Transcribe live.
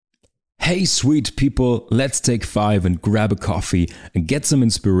Hey sweet people, let's take 5 and grab a coffee and get some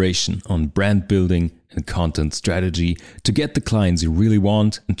inspiration on brand building and content strategy to get the clients you really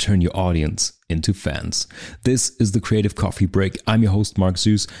want and turn your audience into fans. This is the Creative Coffee Break. I'm your host Mark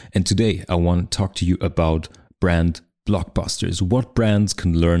Süß, and today I want to talk to you about brand blockbusters, what brands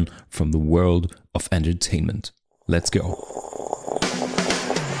can learn from the world of entertainment. Let's go.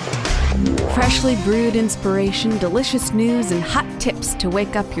 Freshly brewed inspiration, delicious news, and hot tips to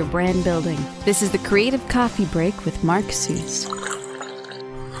wake up your brand building. This is the Creative Coffee Break with Mark Süß.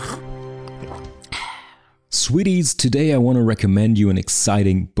 Sweeties, today I want to recommend you an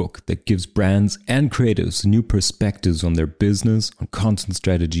exciting book that gives brands and creatives new perspectives on their business, on content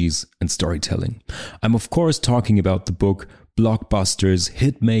strategies, and storytelling. I'm of course talking about the book Blockbusters,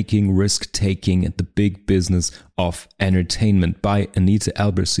 Hit-Making, Risk-Taking, and the Big Business of Entertainment by Anita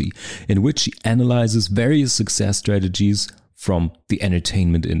Elbersy, in which she analyzes various success strategies from the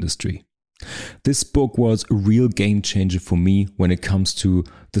entertainment industry. This book was a real game changer for me when it comes to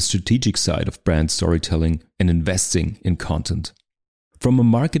the strategic side of brand storytelling and investing in content. From a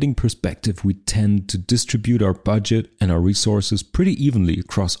marketing perspective, we tend to distribute our budget and our resources pretty evenly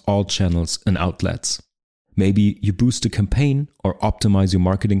across all channels and outlets. Maybe you boost a campaign or optimize your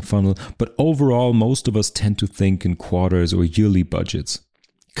marketing funnel, but overall, most of us tend to think in quarters or yearly budgets.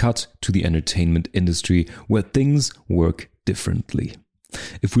 Cut to the entertainment industry where things work differently.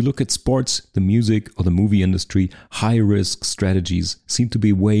 If we look at sports, the music, or the movie industry, high-risk strategies seem to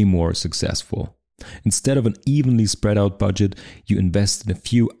be way more successful. Instead of an evenly spread out budget, you invest in a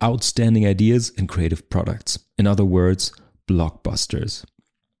few outstanding ideas and creative products. In other words, blockbusters.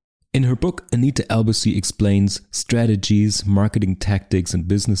 In her book, Anita Elbersy explains strategies, marketing tactics, and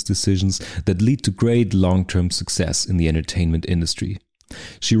business decisions that lead to great long-term success in the entertainment industry.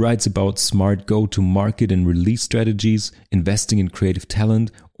 She writes about smart go-to-market and release strategies, investing in creative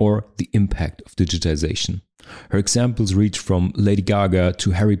talent, or the impact of digitization. Her examples reach from Lady Gaga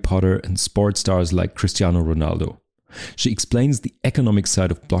to Harry Potter and sports stars like Cristiano Ronaldo. She explains the economic side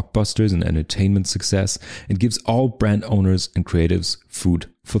of blockbusters and entertainment success and gives all brand owners and creatives food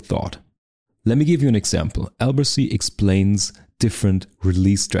for thought. Let me give you an example. Elbersy explains different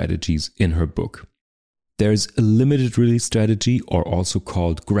release strategies in her book. There's a limited release strategy, or also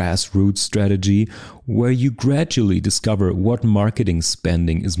called grassroots strategy, where you gradually discover what marketing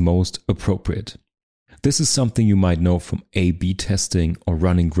spending is most appropriate. This is something you might know from A/B testing or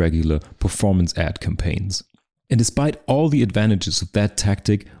running regular performance ad campaigns. And despite all the advantages of that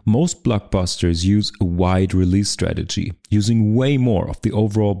tactic, most blockbusters use a wide release strategy, using way more of the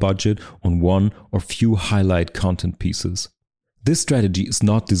overall budget on one or few highlight content pieces. This strategy is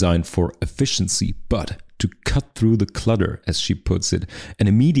not designed for efficiency, but to cut through the clutter, as she puts it, and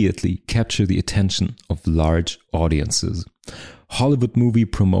immediately capture the attention of large audiences. Hollywood movie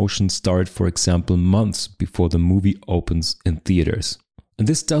promotions start, for example, months before the movie opens in theaters. And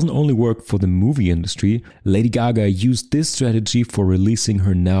this doesn't only work for the movie industry. Lady Gaga used this strategy for releasing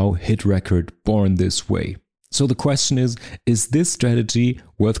her now hit record Born This Way. So the question is this strategy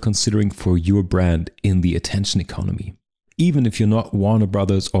worth considering for your brand in the attention economy? Even if you're not Warner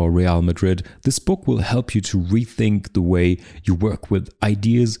Brothers or Real Madrid, this book will help you to rethink the way you work with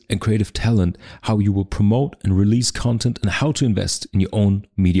ideas and creative talent, how you will promote and release content, and how to invest in your own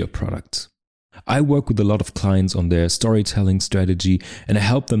media products. I work with a lot of clients on their storytelling strategy, and I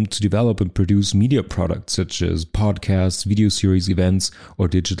help them to develop and produce media products such as podcasts, video series, events, or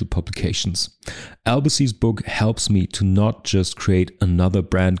digital publications. Elbersy's book helps me to not just create another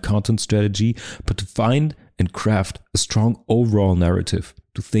brand content strategy, but to find and craft a strong overall narrative,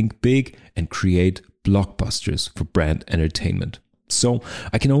 to think big and create blockbusters for brand entertainment. So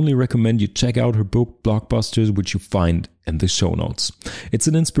I can only recommend you check out her book Blockbusters, which you find in the show notes. It's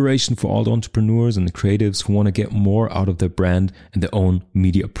an inspiration for all the entrepreneurs and the creatives who want to get more out of their brand and their own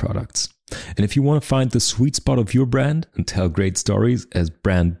media products. And if you want to find the sweet spot of your brand and tell great stories as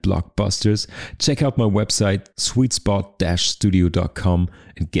brand blockbusters, check out my website sweetspot-studio.com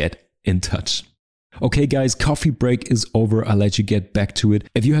and get in touch. Okay guys, coffee break is over. I'll let you get back to it.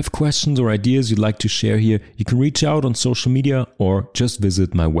 If you have questions or ideas you'd like to share here, you can reach out on social media or just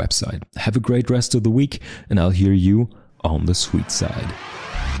visit my website. Have a great rest of the week, and I'll hear you on the sweet side.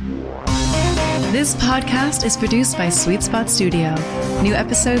 This podcast is produced by Sweet Spot Studio. New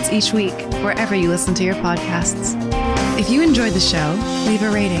episodes each week, wherever you listen to your podcasts. If you enjoyed the show, leave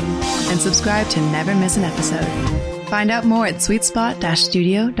a rating and subscribe to never miss an episode. Find out more at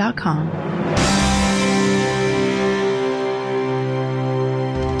sweetspot-studio.com.